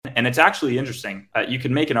and it's actually interesting. You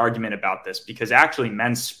can make an argument about this because actually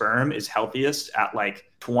men's sperm is healthiest at like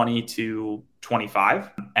 20 to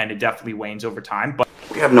 25, and it definitely wanes over time. But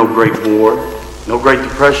we have no Great War, no Great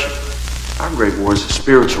Depression. Our Great War is a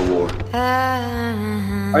spiritual war.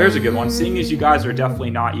 Oh, here's a good one. Seeing as you guys are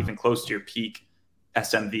definitely not even close to your peak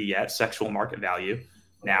SMV yet, sexual market value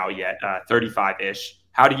now yet, 35-ish,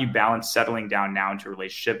 how do you balance settling down now into a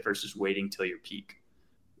relationship versus waiting till your peak?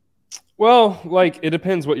 Well, like, it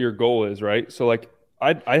depends what your goal is, right? So, like,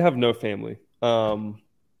 I have no family. I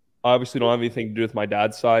obviously don't have anything to do with my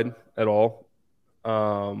dad's side at all.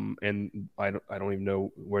 And I don't even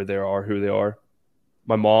know where they are, who they are.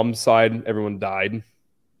 My mom's side, everyone died.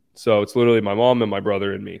 So it's literally my mom and my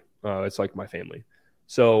brother and me. It's like my family.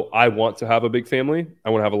 So I want to have a big family.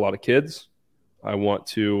 I want to have a lot of kids. I want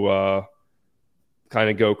to kind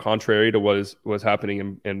of go contrary to what's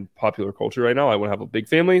happening in popular culture right now. I want to have a big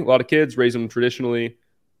family, a lot of kids, raise them traditionally,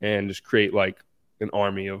 and just create like an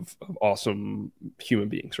army of awesome human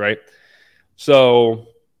beings, right? So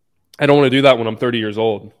I don't want to do that when I'm 30 years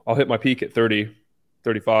old. I'll hit my peak at 30,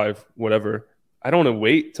 35, whatever. I don't want to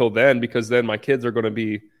wait till then because then my kids are going to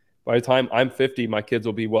be, by the time I'm 50, my kids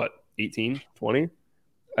will be what, 18, 20?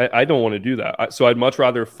 I don't want to do that. So I'd much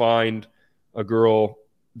rather find a girl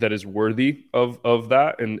that is worthy of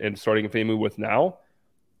that and starting a family with now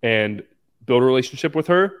and build a relationship with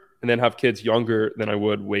her and then have kids younger than I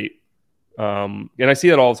would wait. And I see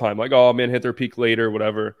that all the time. Like, oh, man, hit their peak later,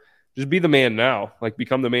 whatever. Just be the man now. Like,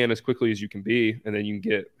 become the man as quickly as you can be, and then you can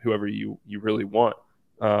get whoever you really want.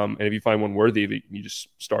 And if you find one worthy, you just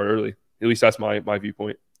start early. At least that's my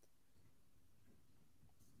viewpoint.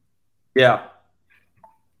 Yeah,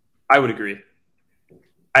 I would agree.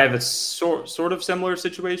 I have a sort of similar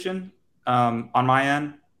situation on my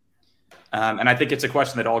end. And I think it's a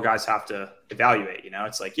question that all guys have to evaluate. You know,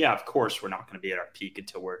 it's like, yeah, of course, we're not going to be at our peak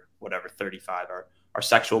until we're whatever, 35, our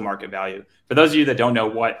sexual market value. For those of you that don't know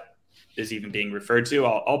what is even being referred to,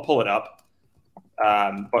 I'll pull it up.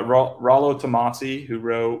 But Rollo Tomassi, who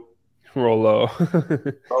wrote Rollo,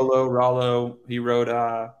 he wrote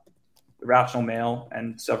The Rational Male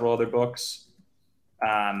and several other books.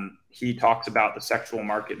 He talks about the sexual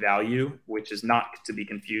market value, which is not to be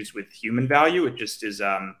confused with human value. It just is,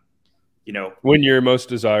 when you're most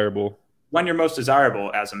desirable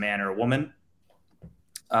as a man or a woman.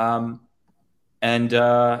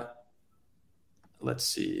 Let's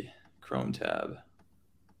see, Chrome tab.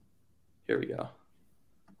 Here we go.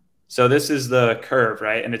 So this is the curve,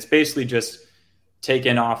 right? And it's basically just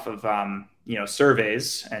taken off of,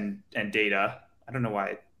 surveys and data. I don't know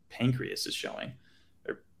why pancreas is showing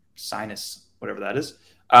or sinus, whatever that is.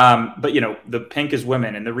 But, the pink is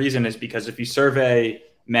women. And the reason is because if you survey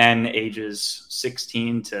men ages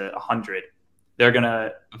 16 to 100, they're going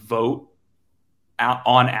to vote out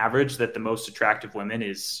on average that the most attractive women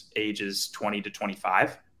is ages 20 to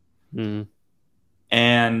 25. Mm.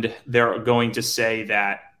 And they're going to say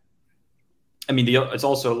that, it's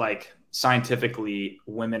also like scientifically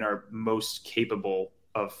women are most capable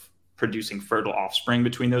of producing fertile offspring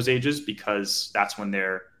between those ages because that's when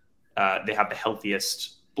they have the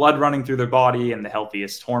healthiest blood running through their body and the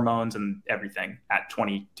healthiest hormones and everything at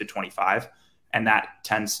 20 to 25. And that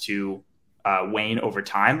tends to wane over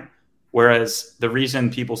time. Whereas the reason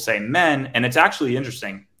people say men, and it's actually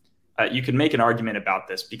interesting, you can make an argument about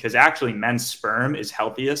this because actually men's sperm is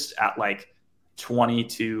healthiest at like 20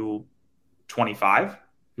 to 25.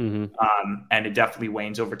 Mm-hmm. And it definitely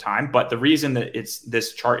wanes over time. But the reason that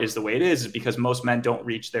this chart is the way it is because most men don't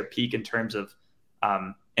reach their peak in terms of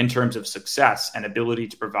success and ability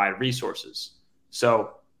to provide resources.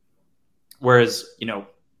 So whereas,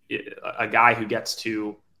 a guy who gets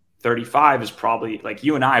to 35 is probably like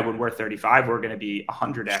you and I, when we're 35, we're going to be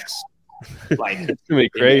 100x. Like it's going to be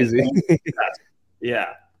crazy.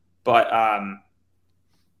 Yeah. But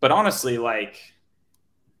honestly, like,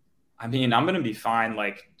 I'm going to be fine.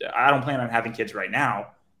 Like, I don't plan on having kids right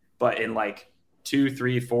now, but in like 2,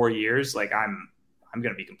 3, 4 years, like I'm going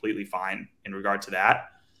to be completely fine in regard to that.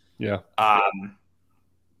 Yeah.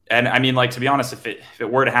 And like, to be honest, if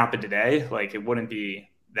it were to happen today, like it wouldn't be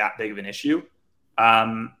that big of an issue.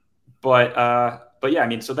 But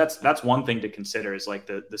yeah, so that's one thing to consider is like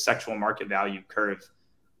the sexual market value curve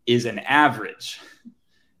is an average.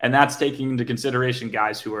 And that's taking into consideration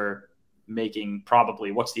guys who are making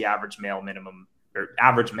probably what's the average male minimum or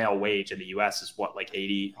average male wage in the US is what, like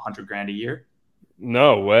 80, 100 grand a year?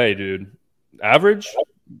 No way, dude. Average?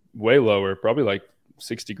 Way lower. Probably like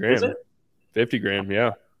 60 grand, 50 grand.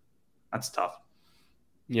 Yeah. That's tough.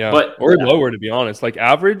 Yeah. Or lower, to be honest. Like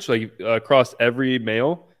average, like across every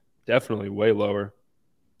male, definitely way lower.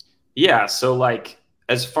 Yeah. So like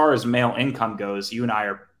as far as male income goes, you and I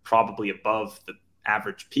are probably above the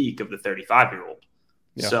average peak of the 35-year-old.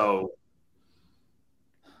 Yeah. So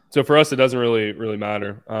for us, it doesn't really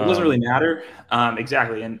matter. It doesn't really matter.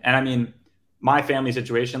 Exactly. And I mean, my family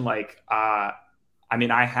situation, like, I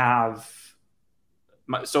mean, I have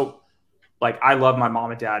I love my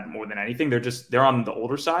mom and dad more than anything. They're on the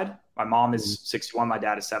older side. My mom is 61, my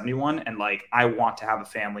dad is 71. And like, I want to have a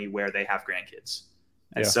family where they have grandkids.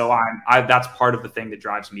 And so that's part of the thing that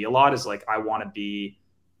drives me a lot is like, I want to be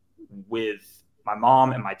with my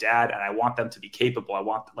mom and my dad, and I want them to be capable.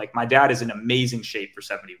 Like, my dad is in amazing shape for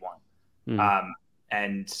 71.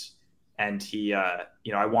 And he,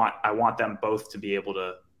 you know, I want them both to be able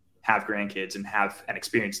to have grandkids and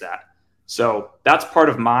experience that. So that's part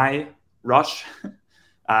of my rush.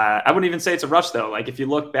 I wouldn't even say it's a rush though. Like, if you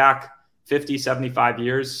look back 50, 75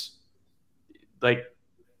 years, like,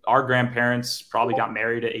 our grandparents probably got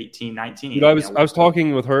married at 18, 19. Dude, I was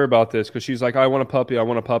talking with her about this because she's like, I want a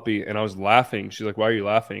puppy. And I was laughing. She's like, why are you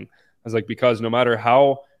laughing? I was like, because no matter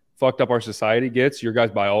how fucked up our society gets, your guys'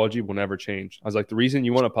 biology will never change. I was like, the reason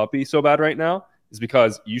you want a puppy so bad right now is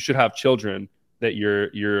because you should have children that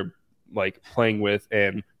you're like playing with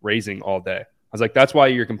and raising all day. I was like, that's why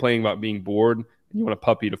you're complaining about being bored and you want a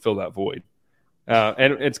puppy to fill that void.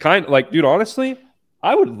 And it's kind of like, dude, honestly,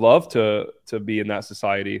 I would love to be in that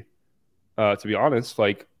society. To be honest,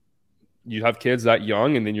 like, you have kids that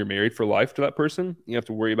young and then you're married for life to that person. You have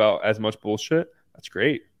to worry about as much bullshit. That's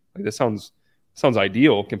great. Like, this sounds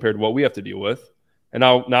ideal compared to what we have to deal with. And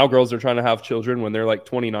now girls are trying to have children when they're like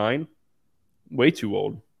 29. Way too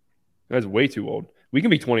old. That's way too old. We can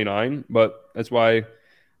be 29, but that's why,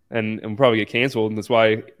 and we'll probably get canceled. And that's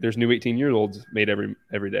why there's new 18-year-olds made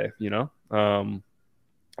every day, you know? And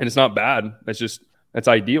it's not bad. That's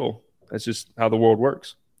ideal. That's just how the world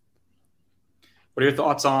works. What are your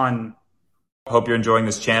thoughts on? Hope you're enjoying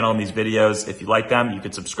this channel and these videos. If you like them, you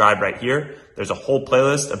can subscribe right here. There's a whole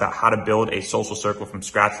playlist about how to build a social circle from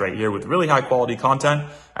scratch right here with really high quality content.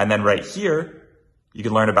 And then right here, you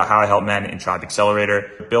can learn about how I help men in Tribe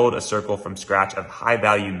Accelerator build a circle from scratch of high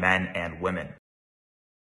value men and women.